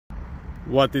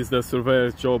What is the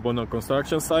surveyor's job on a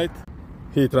construction site?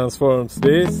 He transforms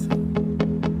this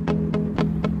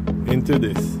into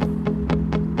this.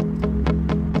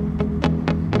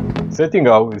 Setting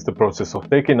out is the process of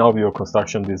taking out your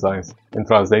construction designs and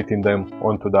translating them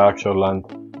onto the actual land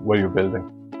where you're building.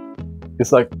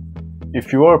 It's like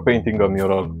if you are painting a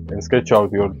mural and sketch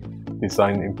out your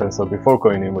design in pencil before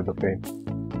going in with the paint.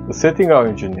 The setting out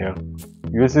engineer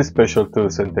uses special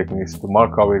tools and techniques to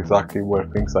mark out exactly where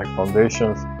things like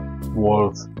foundations,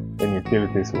 walls, and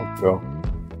utilities will go.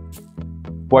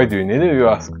 Why do you need it, you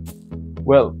ask?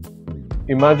 Well,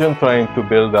 imagine trying to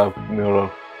build a mural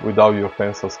without your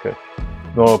pencil sketch.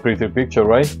 No pretty picture,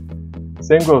 right?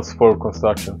 Same goes for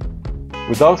construction.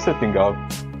 Without setting out,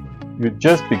 you'd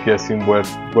just be guessing where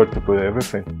to put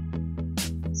everything.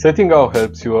 Setting out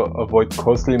helps you avoid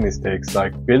costly mistakes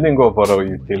like building over a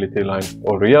utility line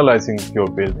or realizing your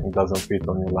building doesn't fit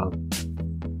on your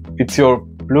land. It's your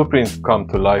blueprint come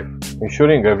to life,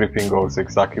 ensuring everything goes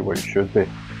exactly where it should be.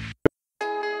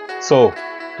 So,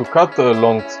 to cut a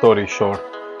long story short,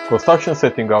 construction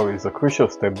setting out is a crucial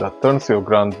step that turns your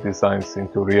grand designs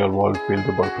into real-world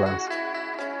buildable plans.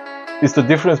 It's the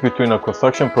difference between a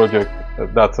construction project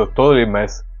that's a totally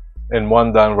mess and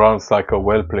one that runs like a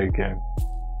well-played game.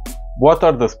 What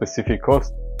are the specific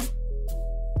costs?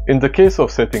 In the case of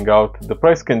setting out, the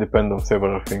price can depend on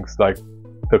several things like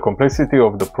the complexity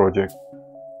of the project,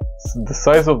 the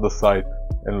size of the site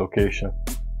and location.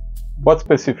 What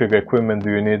specific equipment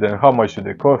do you need and how much do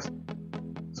they cost?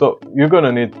 So you're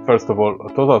gonna need first of all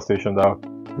a total station that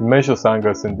measures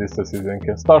angles and distances and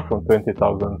can start from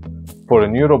 20,000 for a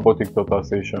new robotic total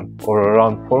station or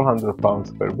around 400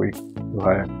 pounds per week to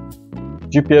hire.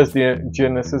 GPS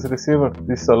GNSS receiver,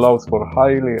 this allows for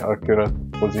highly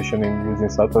accurate positioning using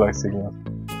satellite signals.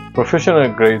 Professional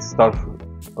grades start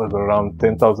at around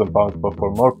 10,000 pounds, but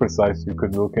for more precise you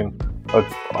could look in at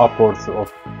upwards of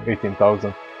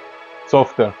 18,000.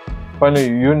 Software. Finally,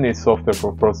 you need software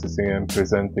for processing and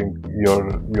presenting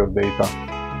your data.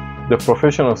 The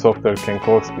professional software can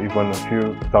cost even a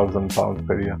few £1,000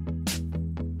 per year.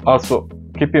 Also,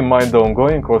 keep in mind the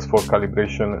ongoing cost for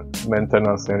calibration,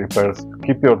 maintenance and repairs to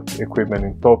keep your equipment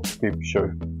in top tip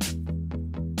shape.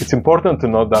 It's important to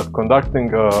note that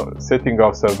conducting a setting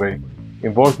out survey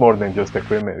involves more than just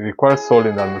equipment. It requires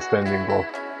solid understanding of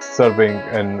surveying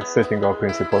and setting out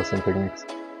principles and techniques.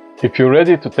 If you're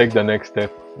ready to take the next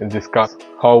step and discuss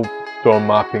how drone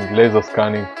mapping, laser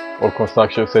scanning or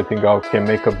construction setting out can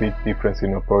make a big difference in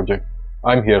your project,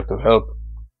 I'm here to help.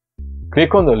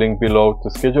 Click on the link below to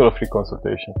schedule a free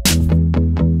consultation.